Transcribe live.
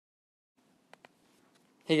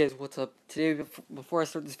Hey guys, what's up? Today, before I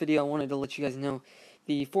start this video, I wanted to let you guys know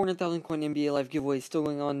the 400,000 coin NBA Live giveaway is still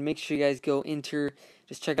going on. Make sure you guys go enter.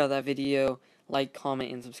 Just check out that video, like, comment,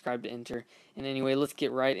 and subscribe to enter. And anyway, let's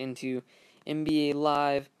get right into NBA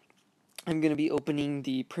Live. I'm going to be opening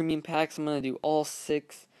the premium packs. I'm going to do all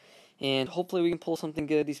 6, and hopefully we can pull something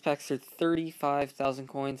good. These packs are 35,000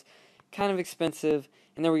 coins, kind of expensive.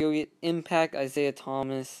 And there we go, we get Impact Isaiah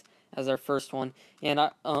Thomas as our first one. And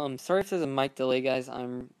sorry if there's a mic delay, guys.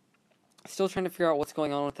 I'm still trying to figure out what's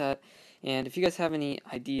going on with that. And if you guys have any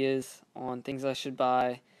ideas on things I should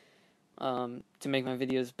buy to make my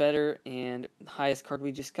videos better, and the highest card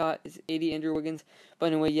we just got is 80 Andrew Wiggins. But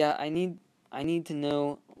anyway, yeah, I need to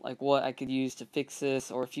know like what I could use to fix this,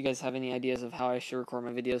 or if you guys have any ideas of how I should record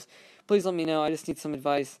my videos, please let me know. I just need some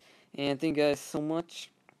advice. And thank you guys so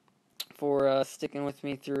much for sticking with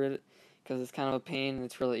me through it, because it's kind of a pain and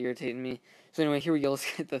it's really irritating me. So anyway, here we go. Let's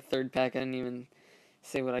get the third pack. I didn't even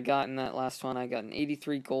say what I got in that last one. I got an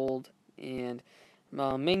 83 gold, and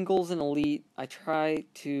main goal's an elite. I try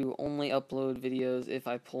to only upload videos if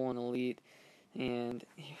I pull an elite. And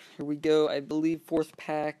here we go. I believe fourth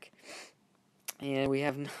pack, and we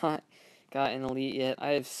have not got an elite yet. I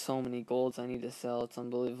have so many golds I need to sell. It's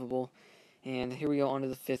unbelievable. And here we go on to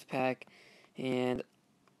the fifth pack, and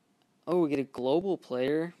oh, we get a global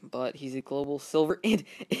player, but he's a global silver and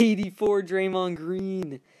 84 Draymond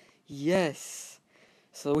Green. Yes.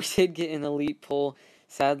 So we did get an elite pull.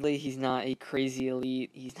 Sadly, he's not a crazy elite.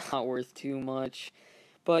 He's not worth too much.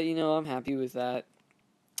 But, you know, I'm happy with that.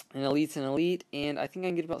 An elite's an elite, and I think I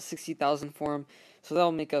can get about 60,000 for him. So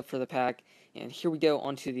that'll make up for the pack. And here we go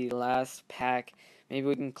onto the last pack. Maybe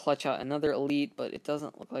we can clutch out another elite, but it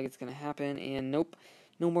doesn't look like it's going to happen. And nope,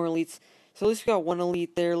 no more elites. So at least we got one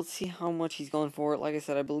elite there. Let's see how much he's going for. Like I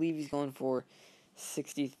said, I believe he's going for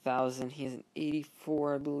 60,000. He has an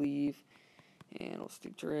 84, I believe. And let's do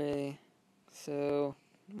Dre. So,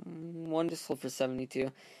 one just sold for 72.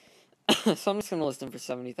 So I'm just going to list him for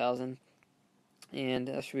 70,000. And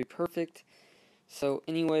that should be perfect. So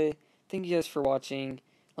anyway, thank you guys for watching.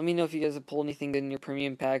 Let me know if you guys have pulled anything good in your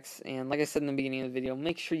premium packs. And like I said in the beginning of the video,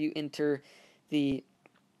 make sure you enter the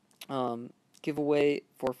giveaway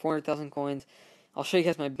for 400,000 coins. I'll show you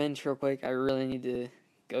guys my bench real quick. I really need to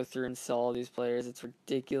go through and sell all these players. It's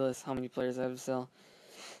ridiculous how many players I have to sell.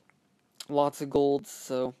 Lots of golds,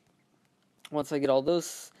 so once I get all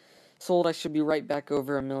those sold, I should be right back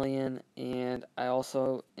over 1 million. And I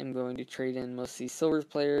also am going to trade in most of these silver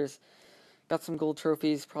players. Got some gold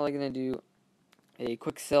trophies. Probably going to do a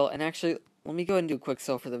quick sell. And actually, let me go ahead and do a quick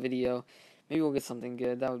sell for the video. Maybe we'll get something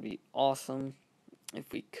good. That would be awesome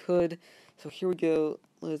if we could. So here we go.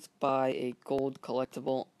 Let's buy a gold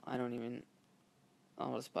collectible.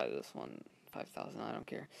 I'll just buy this one. 5,000. I don't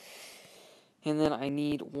care. And then I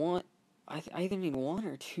need one. I either need 1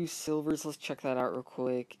 or 2 silvers. Let's check that out real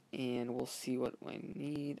quick, and we'll see what I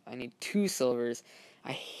need. I need 2 silvers.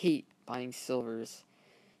 I hate buying silvers,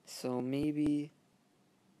 so maybe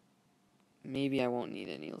I won't need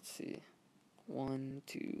any. Let's see. 1,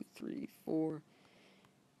 2, 3, 4.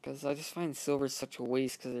 Because I just find silver such a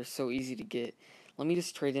waste because they're so easy to get. Let me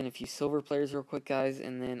just trade in a few silver players real quick, guys,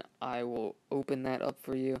 and then I will open that up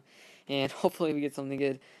for you. And hopefully we get something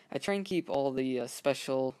good. I try and keep all the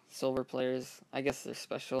special silver players. I guess they're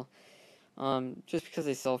special. Just because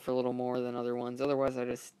they sell for a little more than other ones. Otherwise, I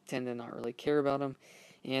just tend to not really care about them.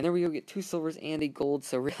 And there we go, get 2 silvers and a gold.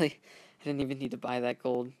 So really, I didn't even need to buy that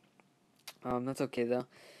gold. That's okay, though.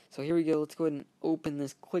 So here we go. Let's go ahead and open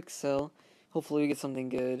this quick sell. Hopefully we get something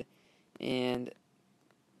good. And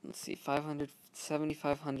let's see, 500,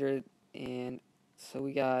 7,500, and so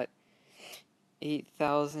we got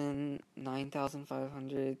 8,000,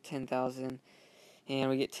 9,500, 10,000, and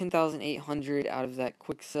we get 10,800 out of that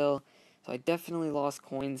quick sell. So I definitely lost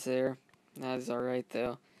coins there. That is alright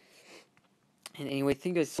though. And anyway,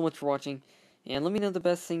 thank you guys so much for watching. And let me know the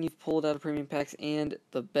best thing you've pulled out of premium packs and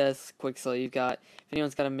the best quick sell you've got. If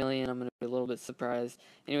anyone's got 1 million, I'm going to be a little bit surprised.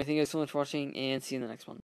 Anyway, thank you guys so much for watching, and see you in the next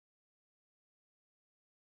one.